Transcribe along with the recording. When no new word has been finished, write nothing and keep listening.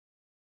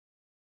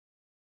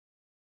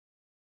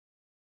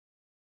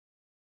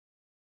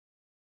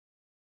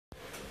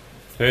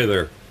Hey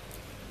there.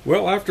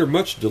 Well, after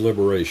much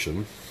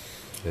deliberation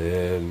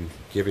and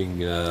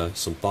giving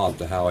some thought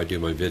to how I do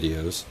my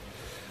videos,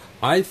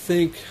 I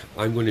think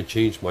I'm going to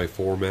change my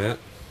format.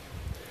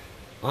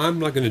 I'm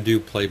not going to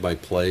do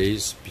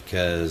play-by-plays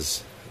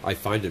because I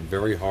find it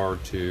very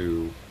hard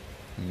to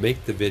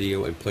make the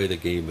video and play the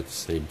game at the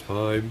same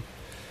time.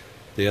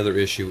 The other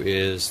issue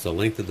is the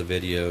length of the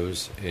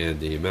videos and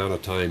the amount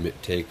of time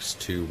it takes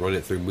to run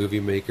it through Movie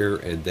Maker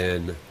and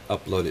then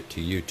upload it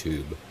to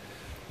YouTube.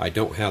 I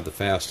don't have the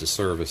fastest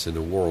service in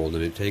the world,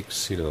 and it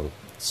takes,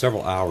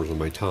 several hours of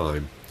my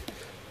time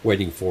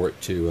waiting for it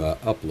to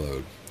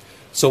upload.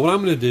 So what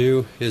I'm going to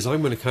do is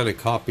I'm going to kind of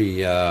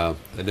copy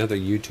another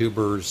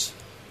YouTuber's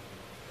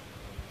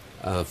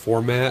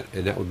format,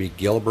 and that would be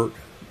Gilbert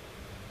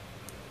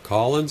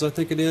Collins, I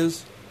think it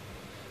is.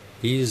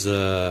 He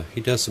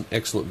does some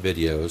excellent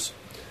videos,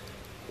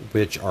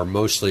 which are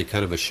mostly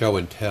kind of a show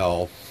and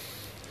tell.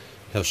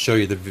 He'll show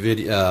you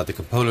the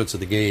components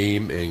of the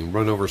game and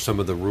run over some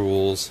of the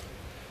rules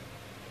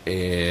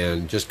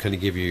and just kind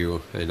of give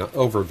you an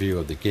overview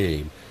of the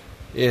game.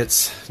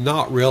 It's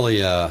not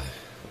really a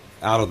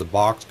out of the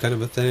box kind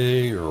of a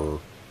thing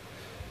or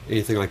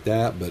anything like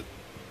that, but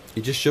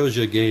he just shows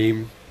you a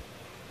game,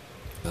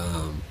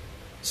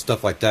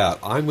 stuff like that.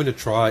 I'm going to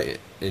try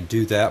and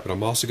do that, but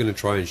I'm also going to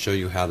try and show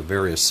you how the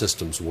various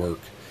systems work,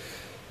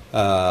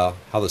 how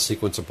the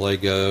sequence of play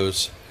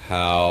goes,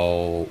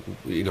 how,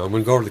 I'm going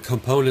to go over the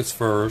components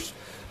first,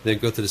 then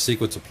go through the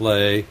sequence of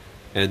play,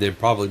 and then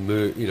probably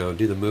move,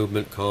 do the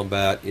movement,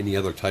 combat, any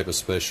other type of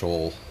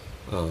special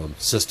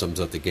systems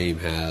that the game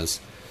has,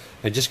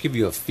 and just give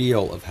you a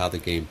feel of how the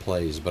game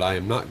plays. But I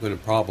am not going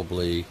to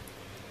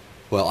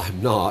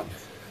I'm not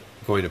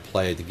going to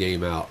play the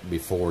game out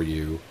before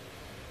you,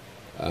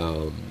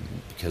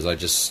 because I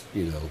just,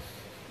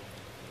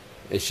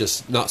 it's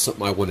just not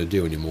something I want to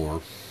do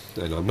anymore.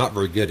 And I'm not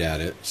very good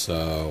at it,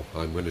 so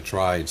I'm going to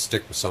try and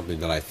stick with something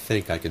that I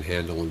think I can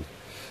handle and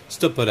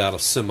still put out a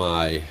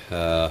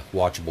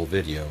semi-watchable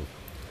video.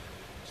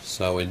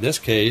 So in this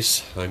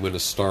case, I'm going to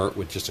start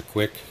with just a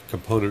quick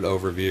component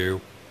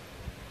overview,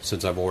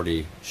 since I've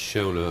already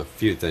shown a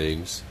few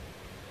things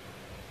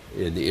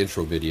in the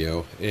intro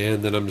video,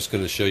 and then I'm just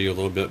going to show you a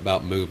little bit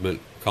about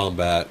movement,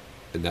 combat,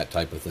 and that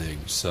type of thing.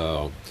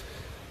 So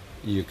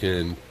you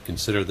can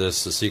consider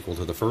this a sequel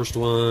to the first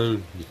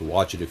one. You can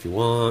watch it if you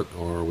want,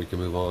 or we can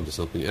move on to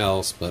something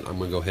else, but I'm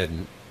going to go ahead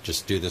and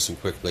just do this one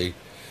quickly.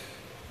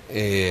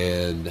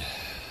 And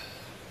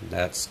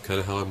that's kind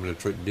of how I'm going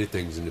to try to do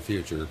things in the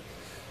future.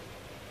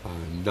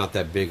 I'm not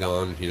that big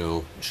on,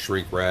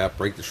 shrink wrap,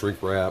 break the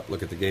shrink wrap,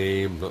 look at the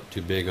game. Not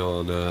too big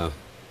on, the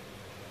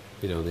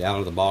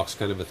out-of-the-box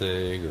kind of a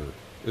thing, or,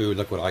 ooh,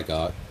 look what I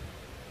got.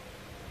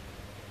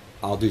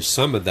 I'll do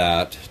some of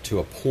that to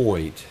a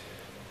point,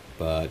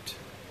 but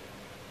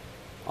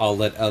I'll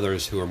let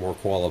others who are more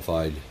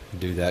qualified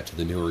do that to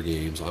the newer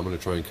games. I'm going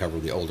to try and cover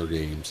the older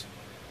games.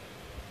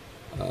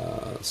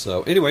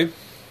 So anyway,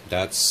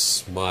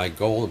 that's my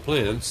goal and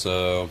plan,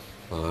 so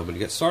I'm going to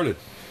get started.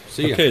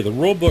 See ya. Okay, the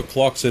rule book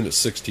clocks in at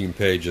 16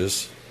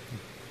 pages.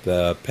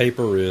 The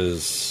paper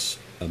is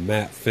a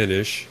matte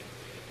finish,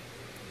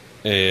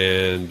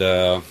 and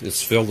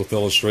it's filled with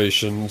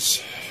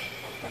illustrations.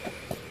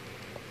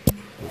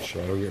 Make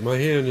sure I don't get my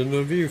hand in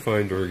the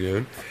viewfinder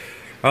again.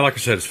 Like I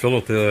said, it's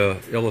filled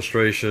with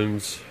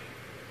illustrations.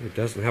 It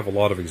doesn't have a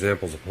lot of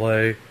examples of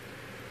play,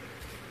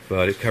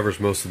 but it covers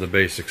most of the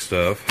basic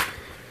stuff.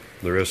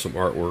 There is some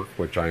artwork,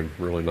 which I'm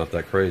really not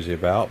that crazy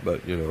about,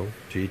 but, to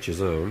each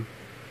his own.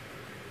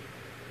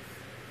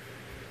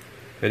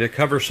 And it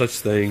covers such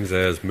things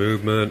as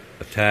movement,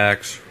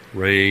 attacks,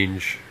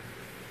 range,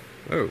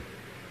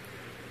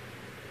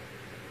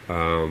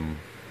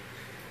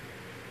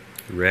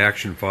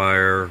 reaction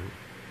fire.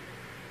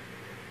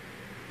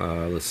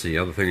 Let's see,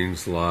 other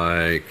things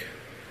like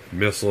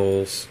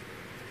missiles,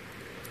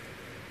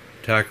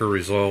 attack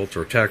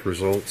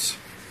results.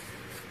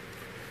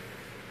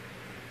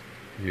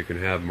 You can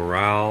have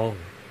morale,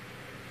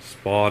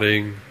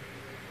 spotting.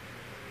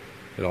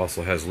 It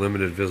also has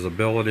limited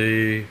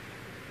visibility,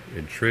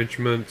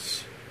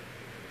 entrenchments.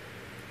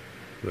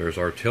 There's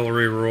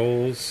artillery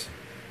rules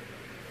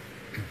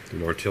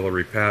and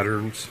artillery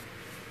patterns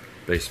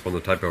based upon the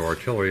type of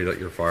artillery that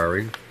you're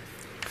firing.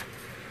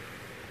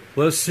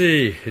 Let's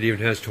see, it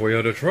even has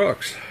Toyota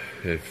trucks.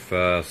 If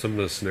some of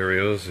the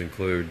scenarios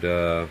include,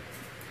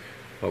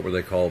 what were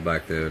they called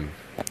back then?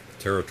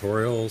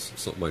 Territorials?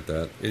 Something like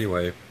that.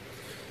 Anyway,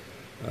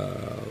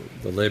 the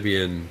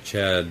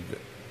Libyan-Chad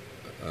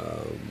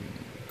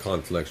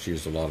conflicts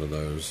used a lot of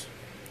those.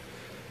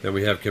 Then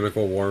we have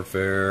chemical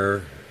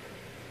warfare.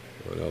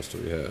 What else do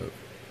we have?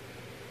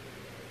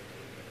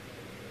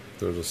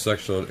 There's a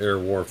section on air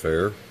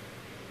warfare.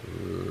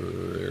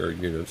 Air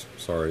units,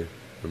 sorry.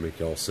 I'll make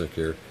y'all sick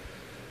here.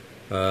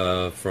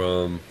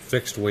 From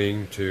fixed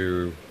wing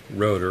to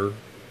rotor.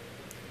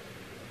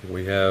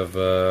 We have,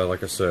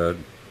 like I said,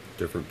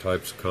 different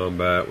types of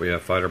combat. We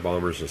have fighter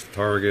bombers as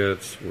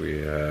targets. We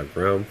have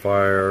ground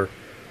fire.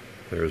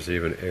 There's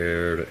even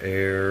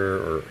air-to-air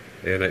or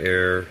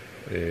anti-air.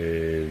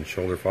 and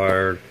shoulder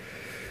fired.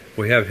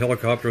 We have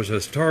helicopters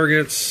as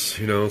targets,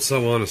 you know,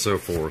 so on and so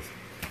forth.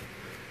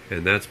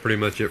 And that's pretty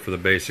much it for the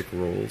basic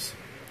rules.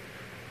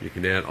 You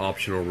can add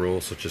optional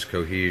rules such as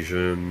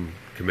cohesion,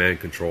 command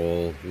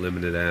control,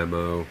 limited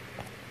ammo.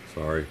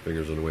 Sorry,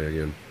 fingers in the way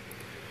again.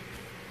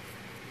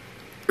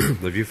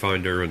 The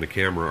viewfinder and the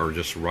camera are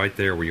just right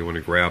there where you want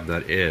to grab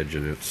that edge,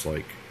 and it's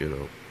like, you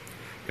know,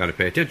 got to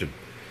pay attention.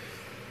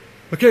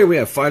 Okay, we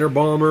have fighter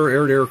bomber,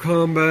 air-to-air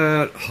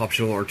combat,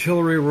 optional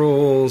artillery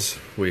rules.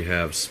 We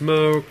have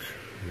smoke,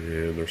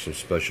 and there's some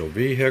special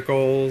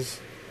vehicles.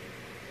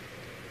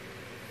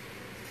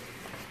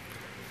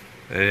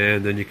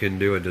 And then you can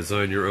do a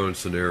design your own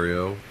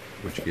scenario,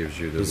 which gives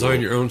you the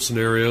design your own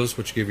scenarios,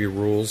 which give you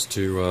rules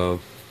to,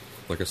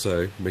 like I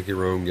say, make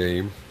your own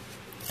game.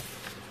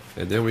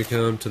 And then we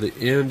come to the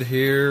end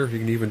here. You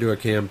can even do a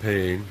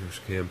campaign. There's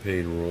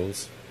campaign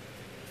rules.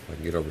 If I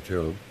can get over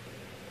to them.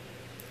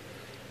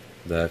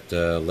 That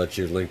lets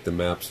you link the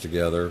maps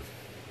together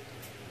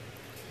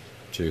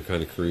to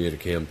kind of create a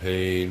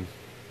campaign.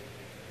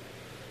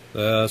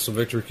 Some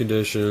victory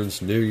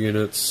conditions, new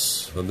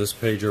units. On this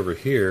page over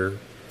here,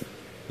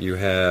 you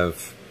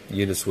have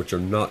units which are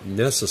not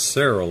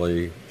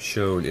necessarily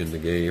shown in the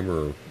game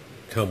or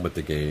come with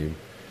the game,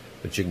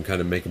 but you can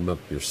kind of make them up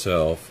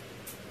yourself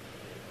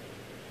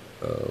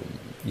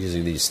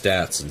using these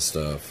stats and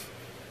stuff.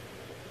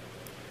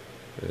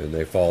 And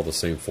they follow the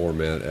same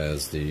format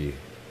as the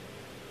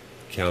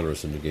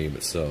counters in the game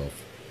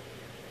itself.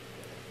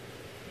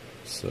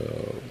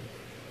 So,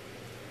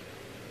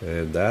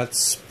 and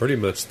that's pretty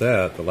much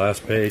that. The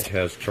last page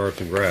has charts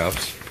and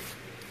graphs,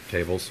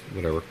 tables,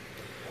 whatever.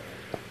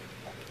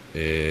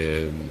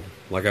 And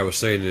like I was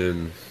saying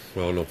in,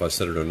 well, I don't know if I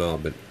said it or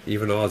not, but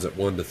even odds at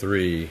 1 to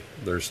 3,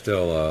 there's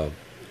still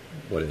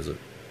what is it,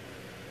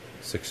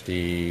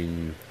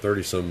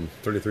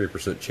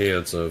 33%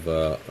 chance of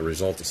a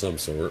result of some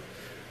sort.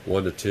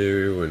 1 to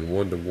 2 and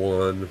 1 to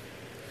 1.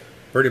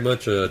 Pretty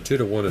much a 2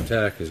 to 1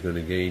 attack is going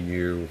to gain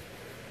you,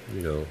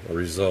 you know, a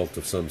result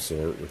of some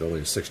sort with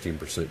only a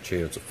 16%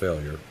 chance of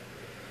failure.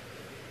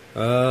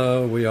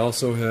 We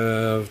also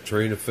have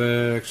terrain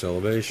effects,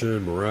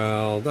 elevation,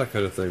 morale, that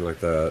kind of thing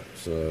like that.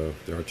 So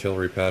the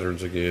artillery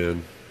patterns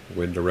again,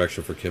 wind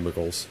direction for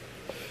chemicals.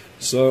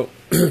 So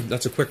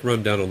that's a quick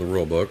rundown on the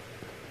rule book.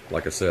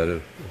 Like I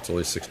said, it's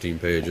only 16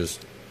 pages.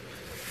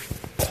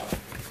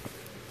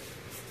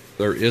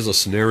 There is a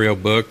scenario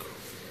book,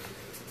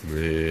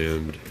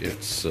 and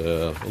it's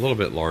a little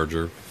bit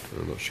larger.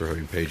 I'm not sure how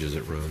many pages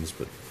it runs,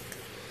 but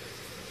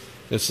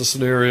it's the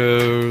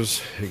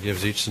scenarios. It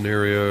gives each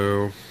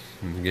scenario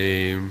in the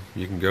game.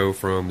 You can go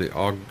from the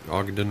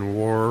Ogden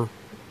War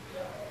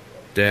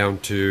down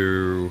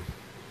to,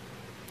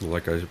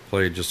 like I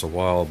played just a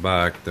while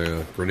back,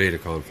 the Grenada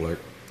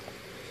conflict.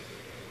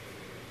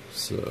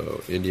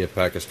 So India,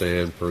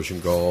 Pakistan, Persian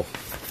Gulf.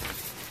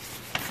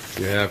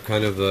 You have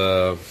kind of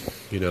the,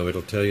 you know,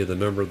 it'll tell you the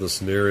number of the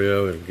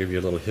scenario. It'll give you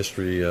a little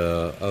history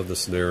of the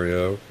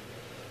scenario.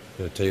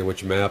 It'll tell you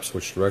which maps,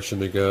 which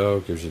direction to go.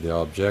 It gives you the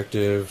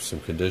objective, some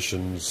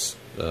conditions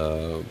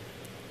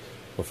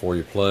before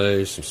you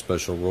play, some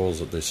special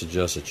rules that they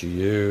suggest that you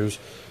use.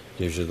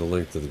 Gives you the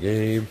link to the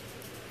game.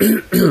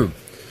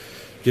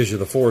 Gives you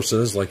the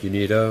forces like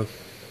UNITA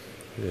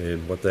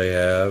and what they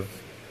have.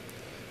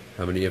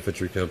 How many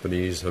infantry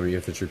companies, how many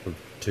infantry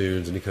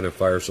platoons, any kind of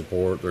fire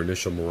support, their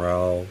initial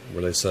morale,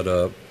 where they set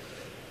up.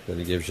 Then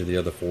it gives you the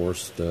other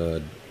force,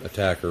 the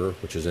attacker,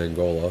 which is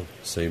Angola,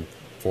 same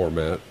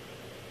format.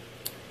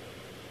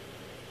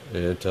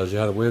 And it tells you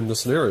how to win the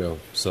scenario.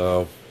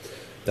 So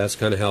that's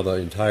kind of how the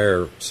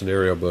entire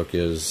scenario book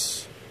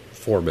is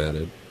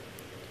formatted.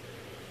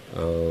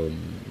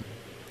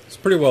 It's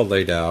pretty well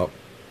laid out.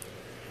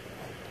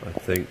 I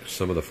think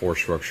some of the force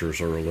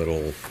structures are a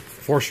little...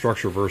 Force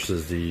structure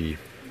versus the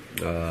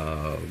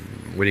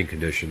winning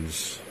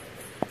conditions,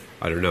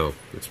 I don't know.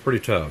 It's pretty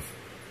tough.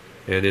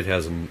 And it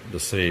has the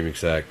same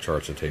exact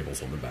charts and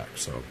tables on the back.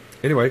 So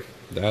anyway,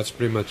 that's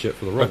pretty much it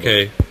for the rule.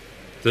 Okay,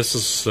 this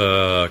is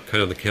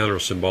kind of the counter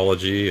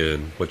symbology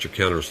and what your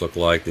counters look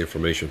like, the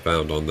information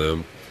found on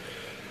them.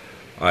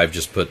 I've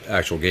just put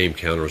actual game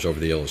counters over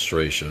the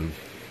illustration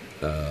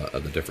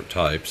of the different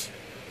types.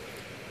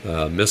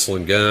 Missile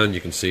and gun,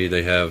 you can see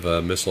they have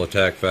missile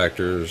attack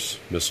factors,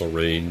 missile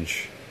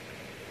range,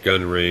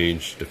 gun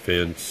range,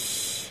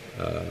 defense.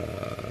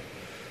 The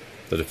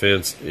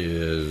defense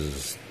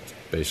is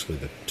basically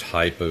the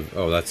type of...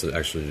 Oh, that's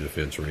actually the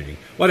defense rating.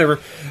 Whatever.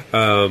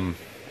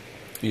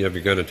 You have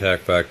your gun attack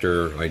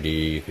factor,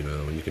 ID, you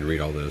know, and you can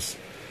read all this.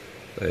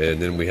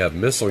 And then we have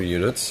missile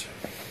units,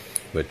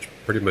 which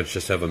pretty much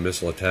just have a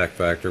missile attack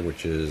factor,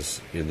 which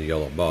is in the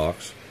yellow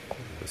box.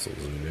 This will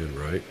zoom in,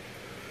 right?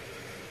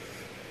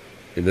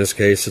 In this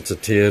case, it's a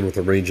 10 with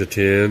a range of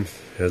 10.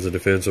 Has a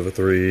defense of a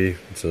 3.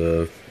 It's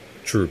a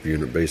troop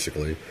unit,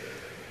 basically.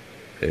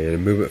 And a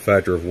movement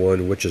factor of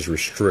 1, which is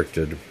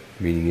restricted,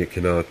 meaning it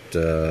cannot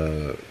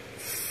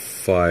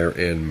fire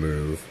and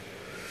move.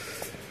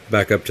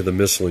 Back up to the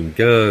missile and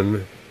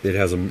gun, it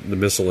has the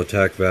missile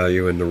attack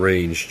value and the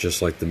range,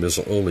 just like the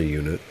missile-only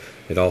unit.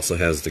 It also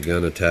has the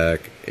gun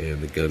attack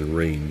and the gun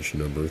range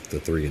number, the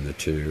 3 and the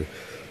 2.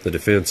 The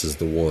defense is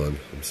the 1,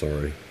 I'm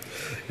sorry.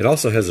 It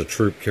also has a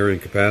troop carrying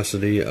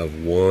capacity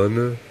of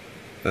 1.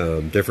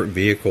 Different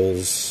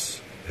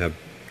vehicles have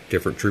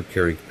different troop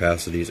carrying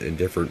capacities and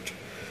different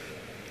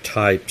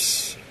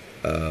types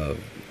of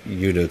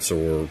units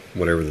or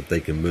whatever that they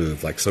can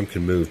move. Like some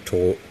can move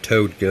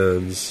towed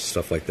guns,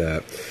 stuff like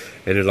that.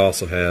 And it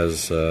also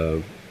has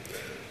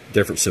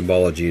different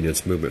symbology in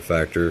its movement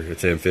factor.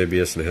 It's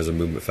amphibious and it has a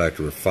movement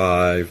factor of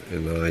 5,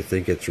 and I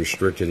think it's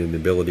restricted in the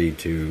ability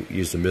to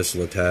use the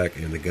missile attack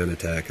and the gun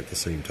attack at the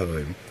same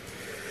time.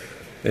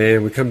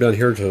 And we come down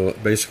here to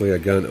basically a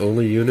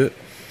gun-only unit,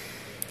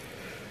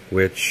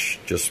 which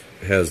just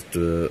has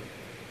the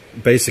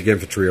basic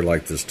infantry are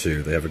like this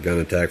too. They have a gun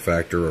attack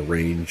factor, a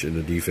range, and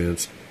a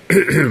defense.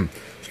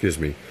 Excuse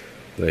me.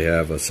 They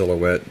have a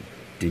silhouette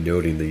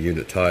denoting the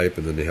unit type,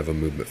 and then they have a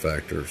movement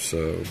factor.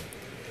 So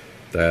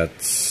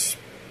that's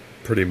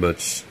pretty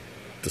much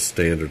the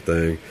standard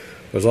thing.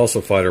 There's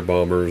also fighter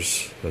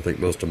bombers. I think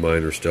most of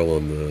mine are still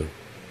on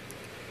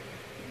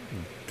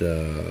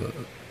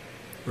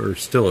are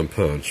still in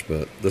punch,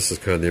 but this is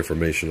kind of the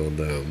information on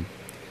them.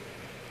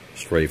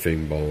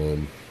 Strafing,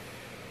 bomb,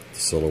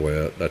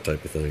 silhouette, that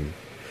type of thing.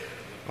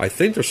 I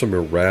think there's some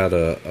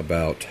errata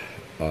about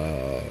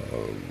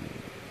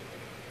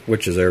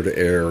which is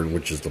air-to-air and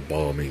which is the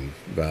bombing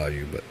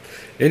value. But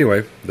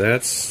anyway,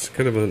 that's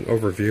kind of an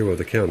overview of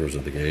the counters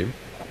of the game.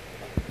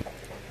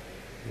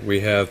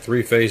 We have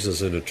 3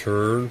 phases in a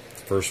turn.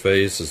 The first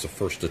phase is the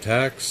first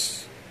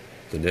attacks.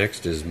 The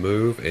next is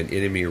move and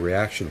enemy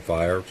reaction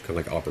fire. It's kind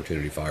of like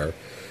opportunity fire.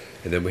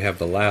 And then we have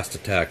the last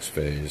attacks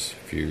phase.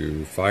 If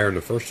you fire in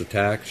the first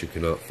attacks, you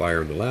cannot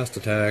fire in the last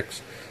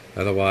attacks.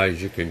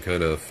 Otherwise, you can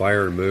kind of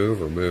fire and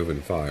move, or move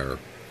and fire.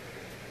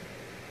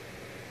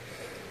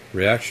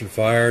 Reaction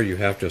fire, you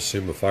have to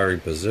assume a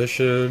firing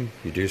position.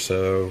 You do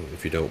so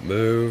if you don't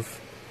move.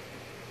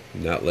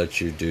 And that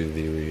lets you do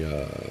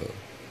the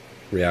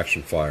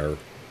reaction fire.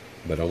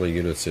 But only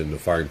units in the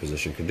firing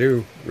position can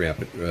do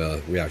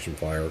reaction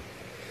fire.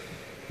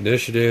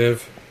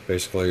 Initiative,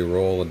 basically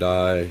roll a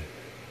die.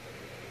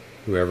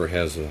 Whoever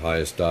has the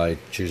highest die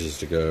chooses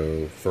to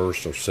go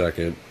first or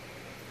second,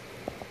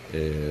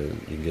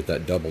 and you can get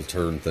that double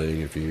turn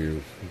thing if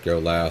you go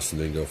last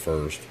and then go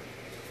first.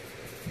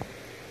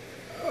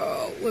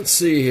 Let's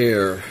see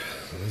here.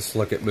 Let's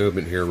look at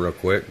movement here real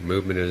quick.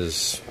 Movement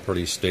is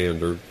pretty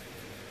standard.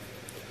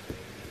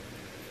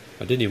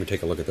 I didn't even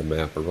take a look at the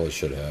map. I really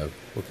should have.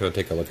 We'll kind of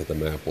take a look at the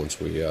map once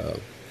we kind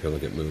of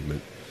look at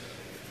movement.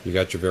 You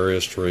got your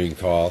various terrain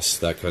costs,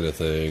 that kind of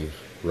thing.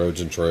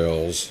 Roads and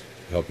trails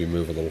help you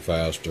move a little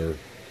faster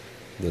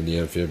than the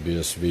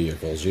amphibious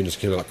vehicles. Units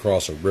cannot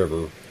cross a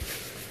river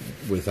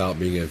without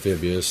being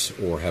amphibious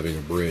or having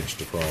a bridge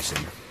to cross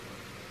them.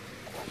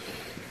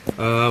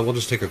 We'll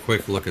just take a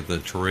quick look at the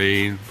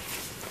terrain.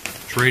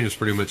 Terrain is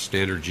pretty much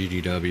standard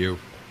GDW.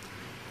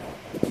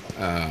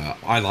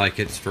 I like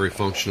it. It's very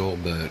functional,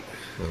 but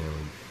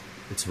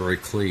it's very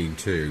clean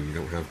too. You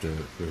don't have to.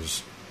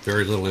 There's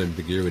very little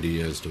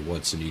ambiguity as to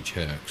what's in each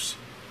hex.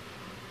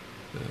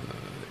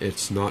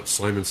 It's not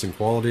Simonson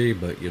quality,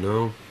 but you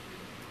know,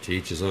 to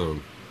each his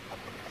own.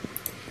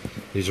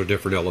 These are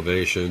different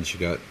elevations. You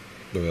got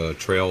the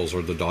trails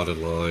or the dotted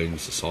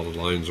lines, the solid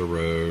lines are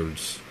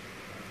roads.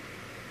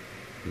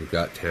 You've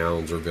got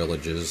towns or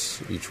villages.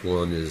 Each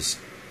one is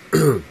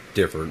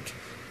different.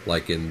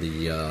 Like in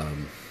the,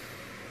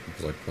 what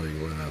was I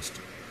playing last?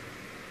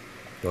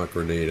 Not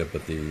Grenada,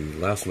 but the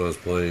last one I was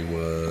playing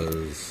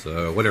was,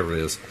 whatever it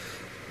is.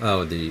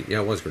 Oh,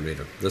 yeah, it was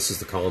Grenada. This is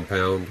the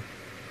compound.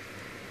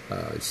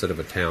 Instead of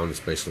a town,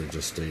 it's basically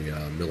just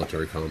a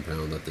military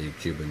compound that the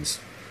Cubans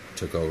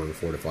took over and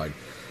fortified.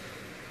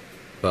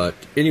 But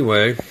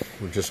anyway,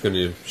 we're just going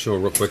to show a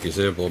real quick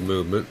example of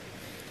movement.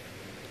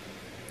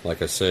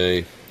 Like I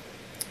say,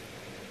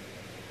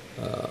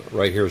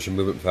 right here is your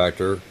movement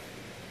factor.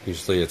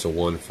 Usually it's a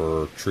 1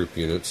 for troop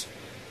units.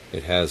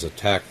 It has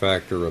attack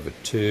factor of a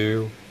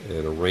 2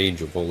 and a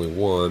range of only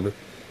 1,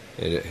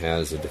 and it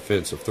has a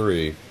defense of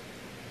 3.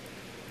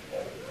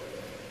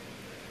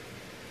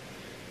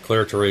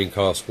 Clear terrain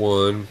costs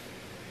 1.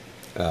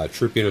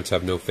 Troop units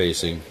have no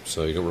facing,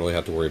 so you don't really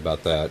have to worry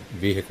about that.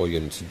 Vehicle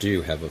units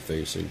do have a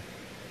facing.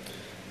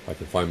 If I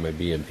can find my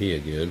BMP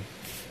again,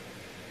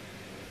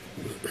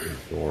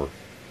 or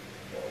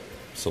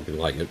something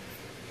like it.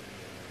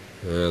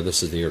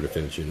 This is the air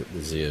defense unit.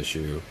 This is the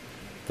issue.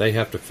 They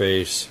have to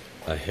face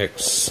a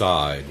hex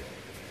side.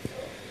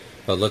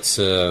 But let's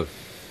go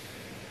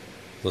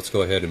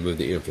ahead and move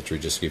the infantry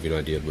just to give you an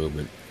idea of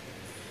movement.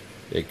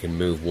 It can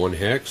move 1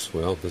 hex.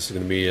 Well, this is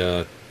going to be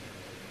a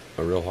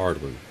real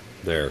hard one.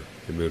 There,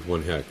 it moved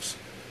 1 hex.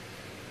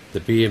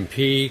 The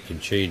BMP can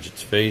change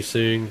its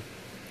facing.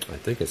 I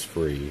think it's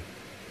free.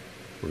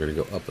 We're going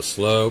to go up a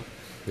slope.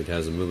 It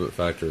has a movement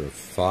factor of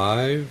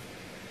 5.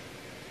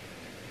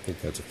 I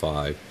think that's a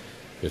 5.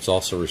 It's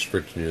also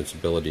restricted in its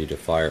ability to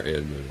fire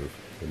and move.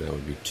 And that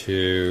would be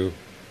 2.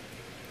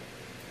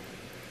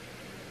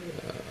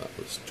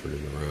 Let's turn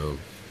it around.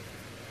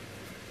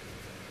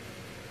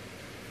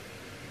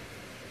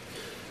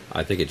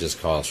 I think it just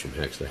calls from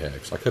hex to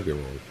hex. I could be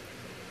wrong.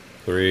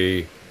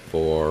 3,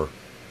 4,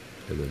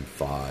 and then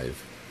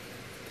 5.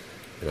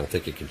 And I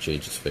think it can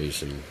change its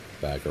facing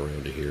back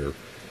around to here.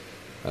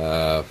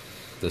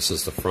 This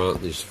is the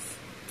front. These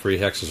 3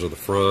 hexes are the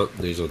front.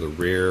 These are the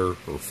rear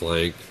or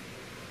flank.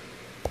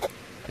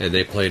 And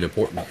they play an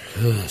important,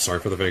 sorry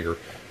for the finger,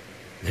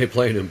 they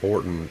play an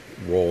important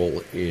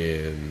role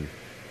in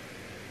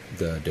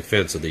the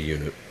defense of the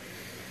unit,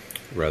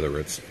 whether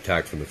it's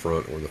attacked from the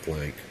front or the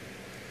flank.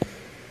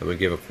 I'm going to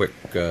give a quick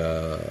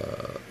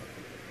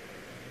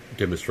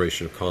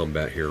demonstration of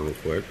combat here real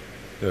quick.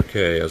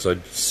 Okay, as I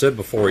said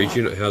before, each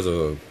unit has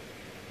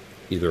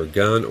either a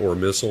gun or a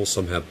missile.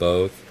 Some have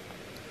both.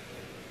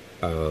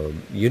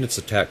 Units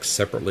attack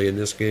separately in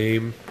this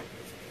game.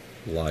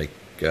 Like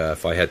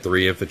if I had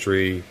 3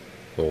 infantry,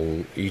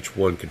 well, each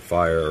one could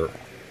fire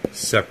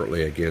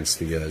separately against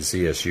the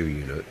ZSU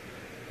unit,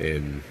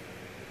 and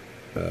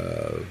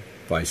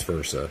vice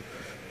versa.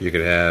 You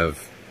could have,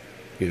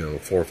 4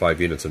 or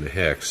 5 units in a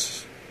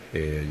hex,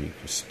 and you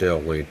can still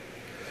only,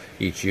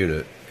 each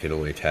unit can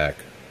only attack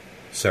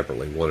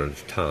separately, one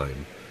at a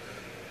time.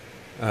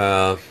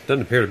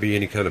 Doesn't appear to be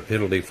any kind of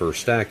penalty for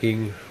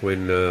stacking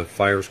when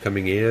fire's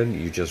coming in.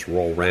 You just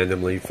roll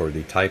randomly for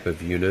the type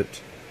of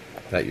unit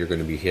that you're going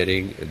to be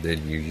hitting, and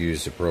then you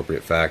use the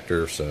appropriate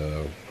factor.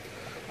 So,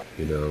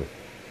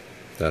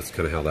 that's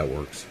kind of how that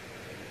works.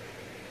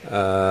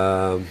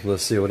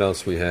 Let's see what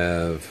else we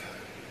have.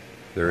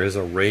 There is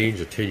a range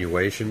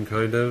attenuation,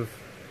 kind of.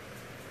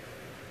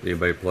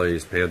 Anybody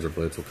plays Panzer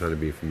Blitz will kind of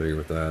be familiar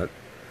with that.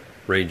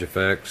 Range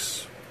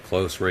effects.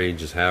 Close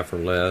range is half or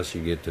less.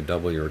 You get to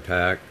double your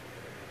attack.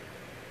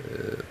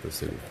 Let's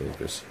see,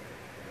 focus.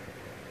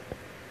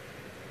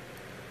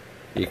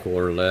 Equal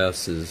or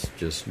less is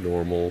just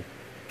normal.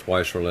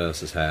 Twice or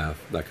less is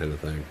half. That kind of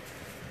thing.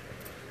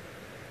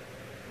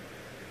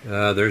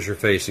 There's your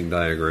facing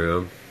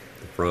diagram.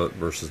 The front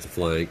versus the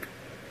flank.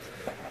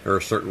 There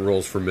are certain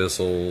rules for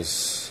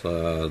missiles.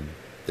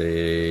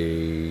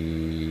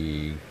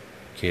 They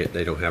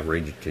don't have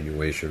range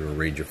attenuation or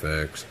range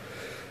effects.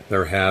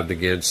 They're halved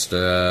against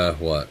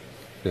what?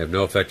 They have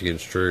no effect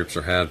against troops.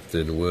 Or halved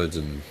in the woods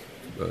and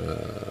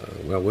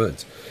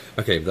woods.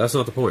 Okay, but that's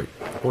not the point.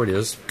 The point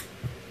is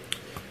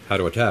how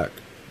to attack.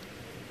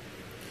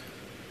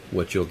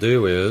 What you'll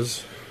do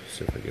is,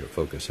 see if I can get a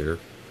focus here.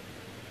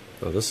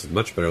 Oh, this is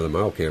much better than my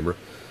old camera.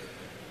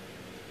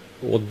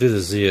 We'll do the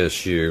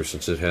ZSU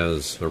since it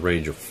has a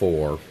range of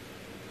 4.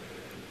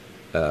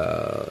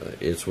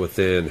 It's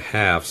within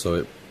half, so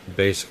it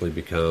basically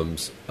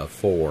becomes a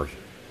 4.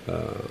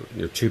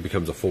 Your 2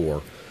 becomes a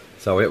 4.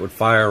 So it would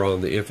fire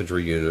on the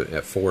infantry unit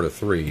at 4 to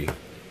 3.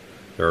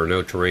 There are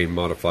no terrain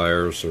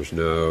modifiers, there's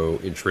no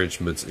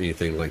entrenchments,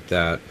 anything like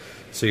that.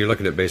 So you're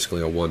looking at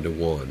basically a 1 to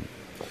 1.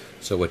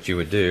 So what you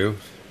would do,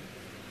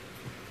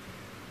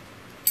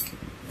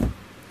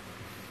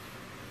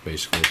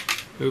 basically,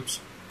 oops.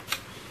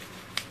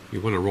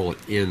 You want to roll it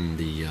in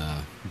the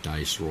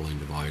dice rolling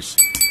device.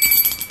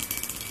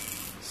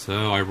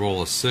 So I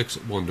roll a 6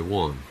 at 1 to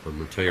 1. I'm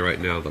going to tell you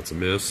right now that's a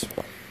miss.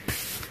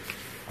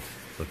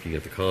 Looking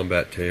at the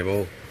combat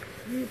table.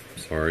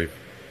 Sorry.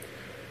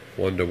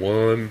 1 to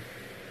 1.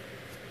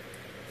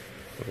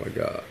 What do I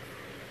got?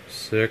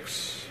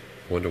 6.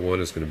 1 to 1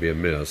 is going to be a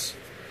miss.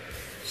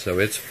 So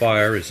its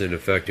fire is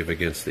ineffective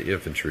against the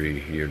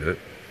infantry unit.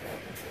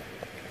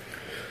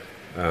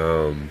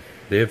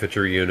 The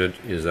infantry unit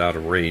is out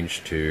of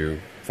range to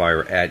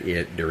fire at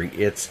it during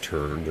its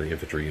turn, the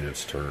infantry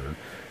unit's turn.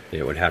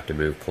 It would have to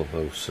move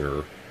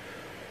closer.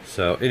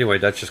 So anyway,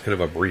 that's just kind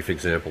of a brief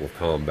example of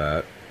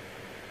combat.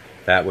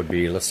 That would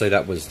be, let's say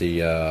that was the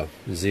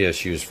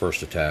ZSU's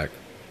first attack.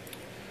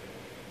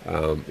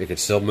 It could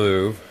still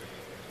move.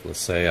 Let's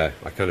say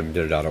I kind of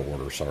did it out of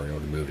order. Sorry, I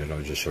would have moved it. I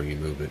was just showing you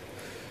movement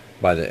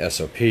by the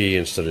SOP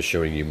instead of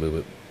showing you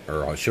movement.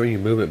 Or I was showing you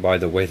movement by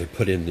the way they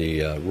put in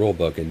the rule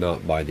book and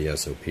not by the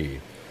SOP.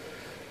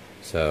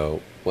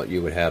 So what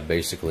you would have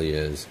basically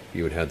is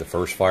you would have the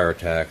first fire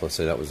attack. Let's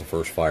say that was the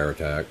first fire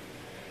attack.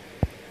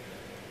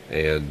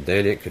 And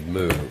then it could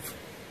move.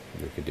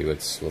 It could do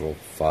its little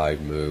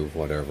 5 move,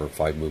 whatever,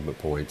 5 movement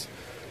points.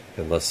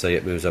 And let's say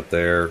it moves up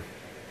there.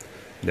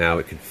 Now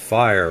it could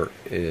fire.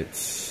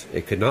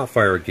 It could not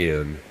fire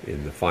again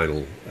in the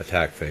final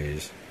attack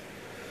phase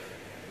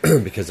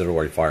because it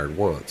already fired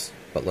once.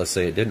 But let's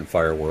say it didn't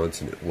fire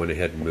once and it went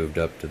ahead and moved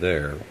up to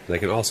there. They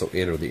can also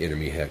enter the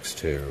enemy hex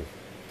too.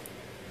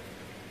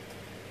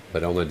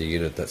 But only the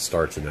unit that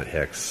starts in that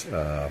hex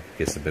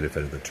gets the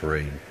benefit of the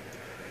terrain.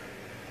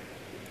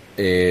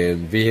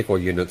 And vehicle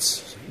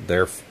units,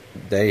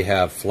 they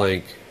have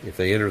flank. If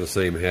they enter the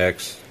same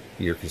hex,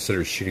 you're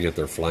considered shooting at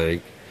their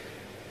flank.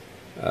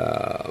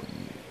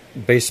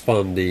 Based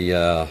upon the,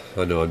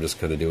 I know I'm just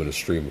kind of doing a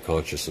stream of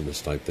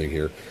consciousness type thing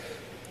here.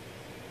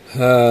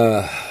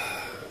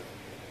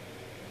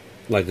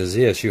 Like the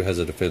ZSU has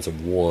a defense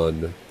of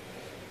 1.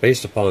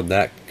 Based upon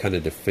that kind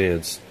of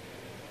defense,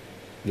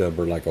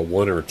 number, like a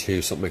 1 or a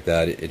 2, something like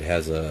that, it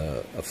has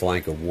a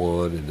flank of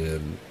 1, and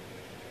then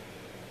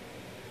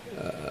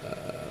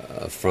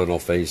a frontal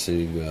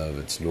facing of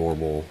its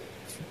normal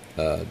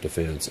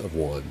defense of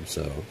 1.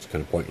 So it's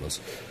kind of pointless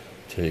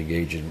to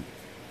engage in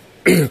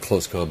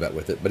close combat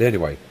with it. But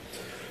anyway,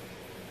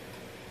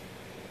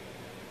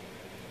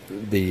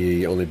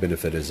 the only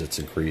benefit is its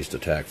increased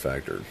attack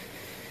factor.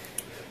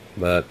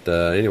 But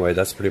anyway,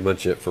 that's pretty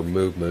much it for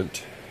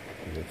movement.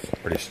 It's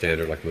pretty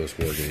standard like most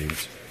war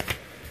games.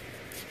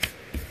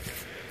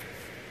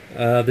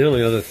 The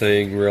only other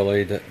thing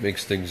really that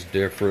makes things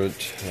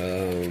different,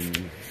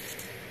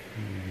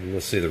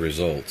 let's see the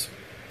results.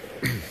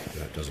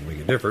 That doesn't make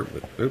it different,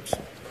 but oops,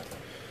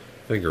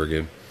 finger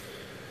again.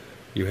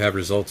 You have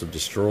results of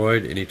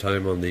destroyed.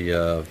 Anytime on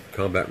the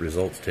combat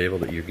results table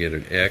that you get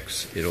an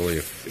X, it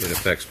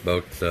affects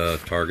both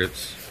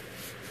targets.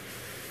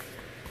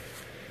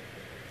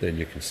 Then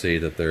you can see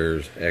that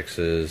there's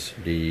X's,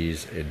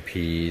 D's, and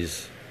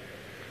P's.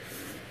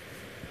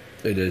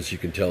 And as you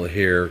can tell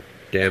here,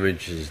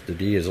 damage is, the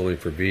D is only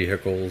for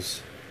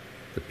vehicles,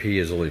 the P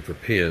is only for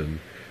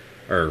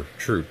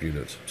troop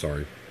units,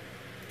 sorry.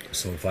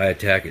 So if I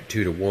attack at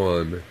 2 to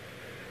 1,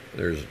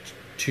 there's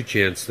 2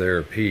 chance there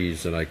of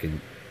P's that I can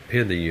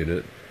pin the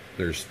unit.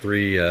 There's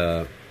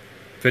 50%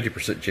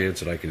 chance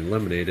that I can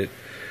eliminate it.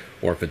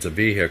 Or if it's a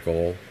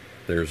vehicle,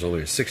 there's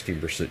only a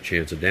 16%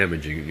 chance of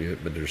damaging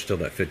it, but there's still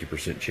that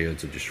 50%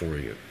 chance of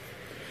destroying it.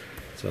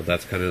 So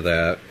that's kind of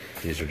that.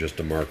 These are just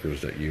the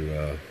markers that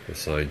you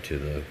assign to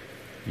the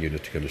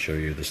unit to kind of show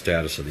you the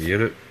status of the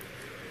unit.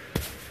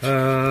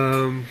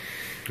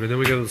 And then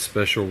we go to the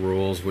special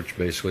rules, which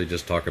basically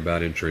just talk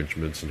about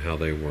entrenchments and how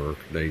they work.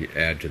 They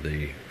add to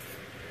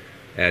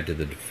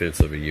the defense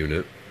of a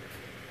unit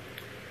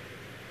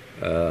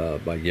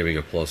by giving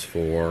a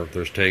 +4.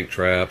 There's tank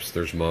traps,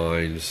 there's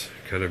mines,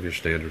 kind of your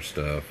standard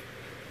stuff.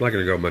 I'm not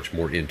going to go much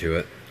more into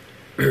it.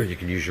 You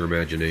can use your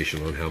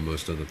imagination on how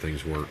most other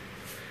things work.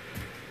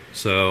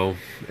 So,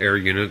 air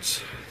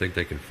units, I think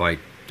they can fight,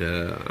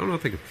 I don't know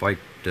if they can fight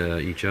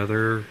each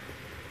other.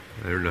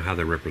 I don't know how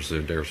they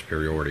represent air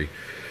superiority.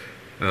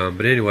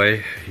 But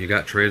anyway, you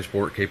got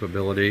transport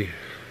capability,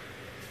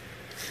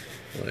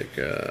 like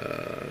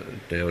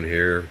down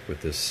here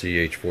with this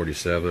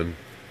CH-47.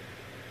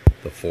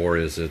 The 4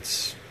 is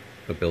its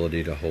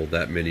ability to hold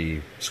that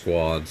many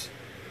squads,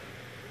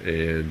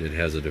 and it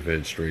has a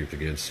defense strength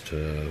against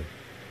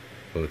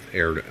both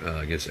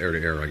against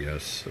air-to-air, I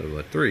guess,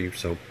 of 3.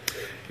 So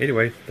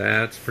anyway,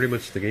 that's pretty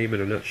much the game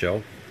in a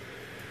nutshell.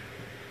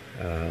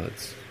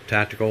 It's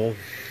tactical,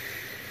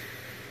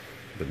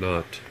 but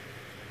not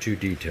too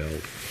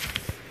detailed.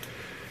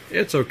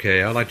 It's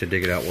okay. I like to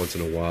dig it out once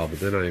in a while, but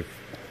then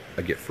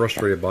I get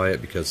frustrated by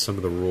it because some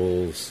of the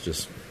rules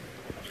just,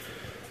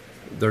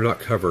 they're not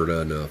covered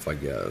enough, I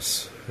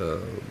guess.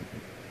 The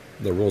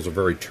rules are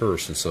very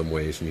terse in some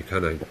ways, and you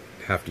kind of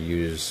have to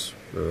use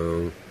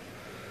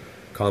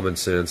common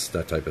sense,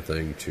 that type of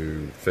thing,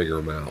 to figure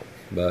them out.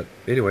 But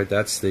anyway,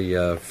 that's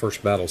the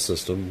first battle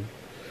system.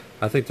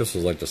 I think this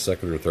was like the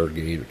second or third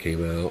game that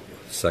came out.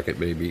 Second,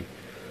 maybe.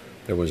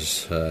 There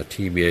was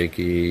Team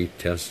Yankee,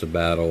 Test of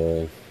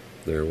Battle.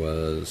 There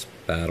was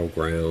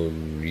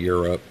Battleground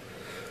Europe.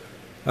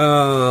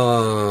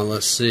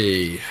 Let's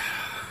see. I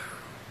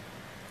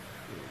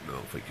don't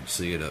know if we can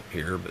see it up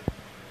here, but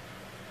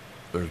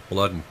there's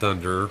Blood and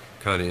Thunder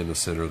kind of in the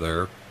center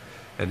there.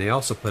 And they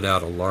also put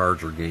out a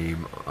larger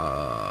game,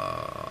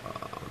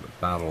 the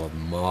Battle of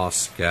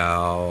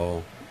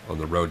Moscow, on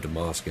the road to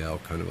Moscow,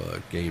 kind of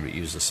a game that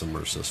used a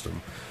similar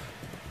system.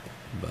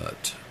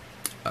 But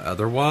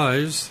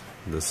otherwise,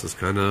 this is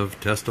kind of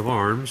test of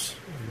arms.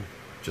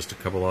 Just a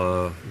couple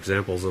of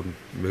examples of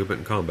movement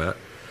and combat.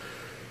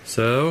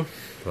 So,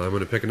 I'm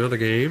going to pick another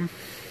game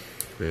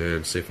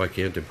and see if I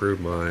can't improve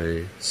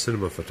my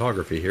cinema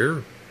photography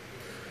here,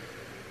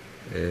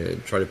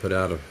 and try to put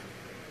out a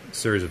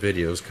series of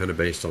videos kind of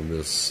based on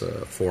this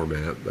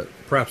format, but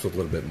perhaps with a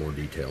little bit more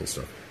detailed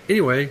stuff.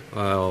 Anyway,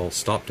 I'll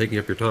stop taking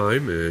up your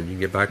time, and you can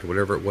get back to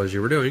whatever it was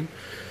you were doing.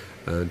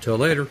 Until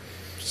later,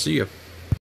 see ya.